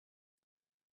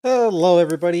Hello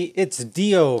everybody, it's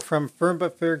Dio from Firm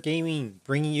But Fair Gaming,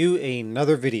 bringing you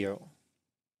another video.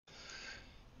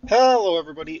 Hello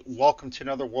everybody, welcome to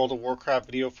another World of Warcraft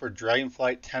video for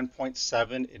Dragonflight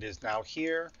 10.7. It is now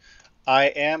here. I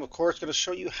am, of course, going to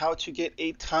show you how to get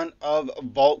a ton of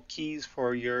vault keys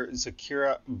for your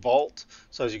Zskera vault.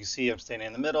 So as you can see, I'm standing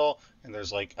in the middle, and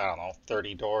there's like, I don't know,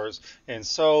 30 doors. And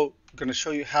so I'm going to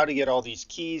show you how to get all these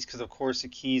keys, because of course the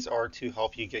keys are to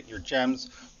help you get your gems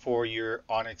for your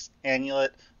Onyx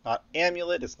Amulet. Not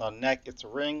amulet, it's not a neck, it's a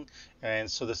ring.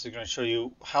 And so this is going to show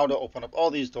you how to open up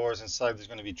all these doors. Inside there's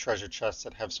going to be treasure chests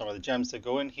that have some of the gems that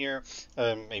go in here.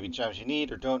 Maybe gems you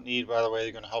need or don't need. By the way,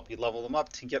 they're going to help you level them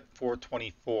up to get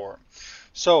 424.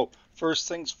 So first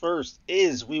things first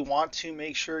is we want to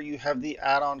make sure you have the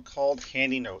add-on called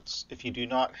Handy Notes. If you do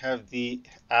not have the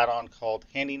add-on called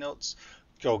Handy Notes,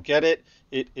 go get it.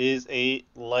 It is a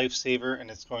lifesaver and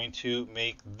it's going to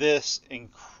make this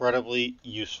incredibly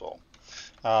useful.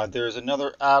 There's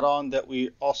another add-on that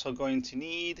we're also going to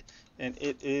need, and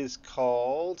it is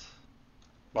called,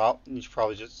 well, you should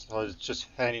probably just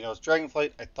Handy Notes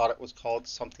Dragonflight. I thought it was called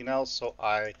something else, so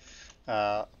I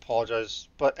apologize.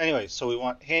 But anyway, so we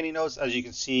want Handy Notes. As you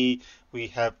can see, we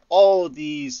have all of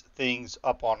these things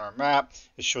up on our map.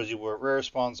 It shows you where rare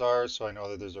spawns are, so I know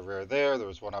that there's a rare there. There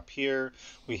was one up here.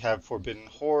 We have Forbidden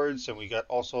Hordes, and we got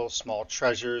also small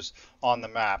treasures on the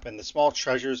map. And the small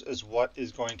treasures is what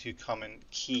is going to come in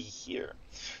key here.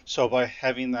 So by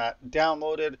having that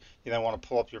downloaded, you then want to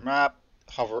pull up your map,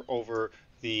 hover over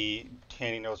the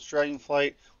Handy Notes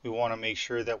Dragonflight. We want to make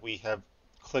sure that we have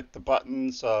clicked the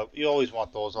buttons. You always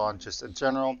want those on just in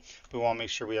general. We want to make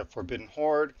sure we have Forbidden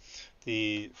Horde,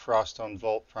 the Froststone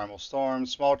Vault, Primal Storm,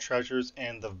 Small Treasures,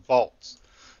 and the Vaults.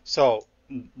 So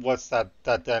what's that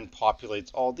then populates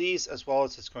all these, as well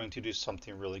as it's going to do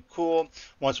something really cool.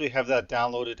 Once we have that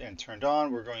downloaded and turned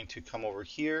on, we're going to come over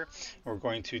here. We're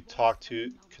going to talk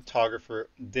to cartographer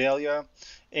Dahlia,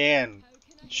 and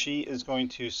she is going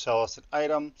to sell us an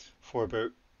item for about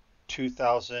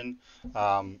 2,000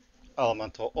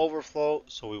 elemental overflow.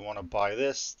 So we want to buy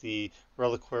this, the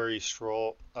Reliquary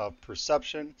Scroll of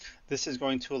Perception. This is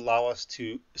going to allow us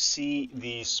to see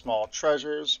these small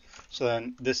treasures. So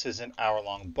then this is an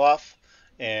hour-long buff.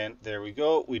 And there we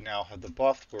go. We now have the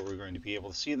buff where we're going to be able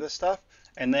to see this stuff.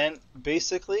 And then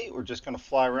basically we're just going to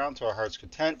fly around to our heart's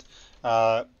content.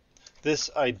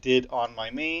 This I did on my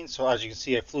main. So as you can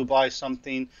see, I flew by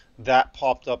something that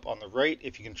popped up on the right.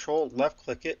 If you control left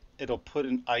click it, it'll put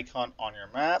an icon on your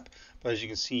map. But as you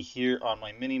can see here on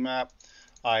my mini map,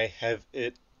 I have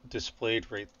it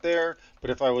displayed right there.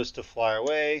 But if I was to fly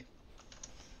away,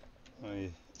 let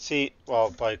me see,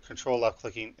 well, by control left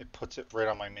clicking, it puts it right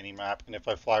on my mini map. And if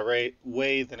I fly right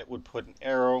away, then it would put an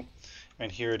arrow.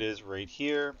 And here it is right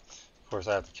here. Of course,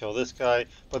 I have to kill this guy,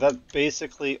 but that's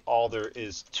basically all there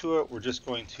is to it. We're just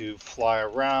going to fly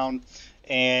around,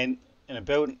 and in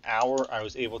about an hour, I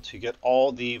was able to get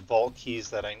all the vault keys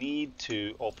that I need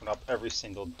to open up every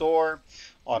single door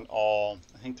on all,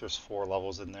 I think there's 4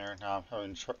 levels in there. Now I'm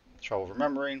having trouble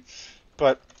remembering,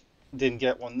 but didn't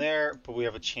get one there, but we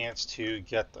have a chance to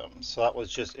get them. So that was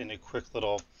just in a quick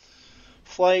little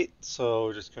flight. So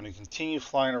we're just going to continue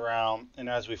flying around, and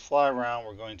as we fly around,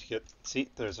 we're going to get, see,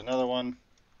 there's another one,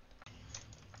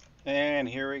 and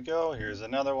here we go, here's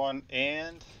another one,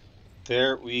 and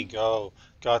there we go.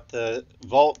 Got the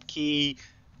vault key.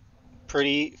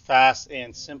 Pretty fast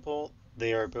and simple.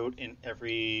 They are about in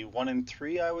every 1 in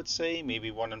 3, I would say,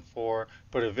 maybe 1 in 4,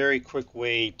 but a very quick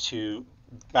way to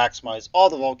maximize all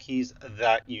the vault keys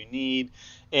that you need.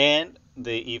 And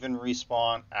they even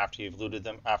respawn after you've looted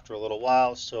them after a little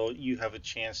while, so you have a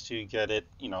chance to get it,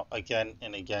 you know, again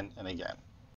and again and again.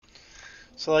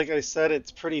 So like I said,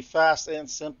 it's pretty fast and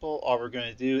simple. All we're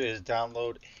going to do is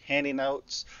download Handy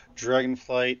Notes,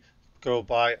 Dragonflight, go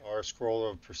buy our Scroll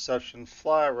of Perception,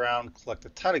 fly around, collect a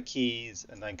ton of keys,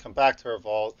 and then come back to our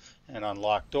vault and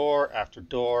unlock door after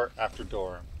door after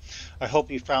door. I hope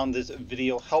you found this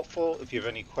video helpful. If you have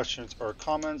any questions or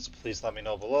comments, please let me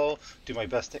know below. Do my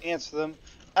best to answer them.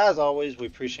 As always, we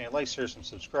appreciate likes, shares, and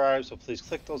subscribe, so please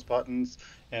click those buttons.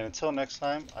 And until next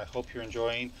time, I hope you're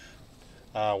enjoying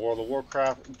World of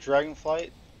Warcraft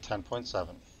Dragonflight 10.7.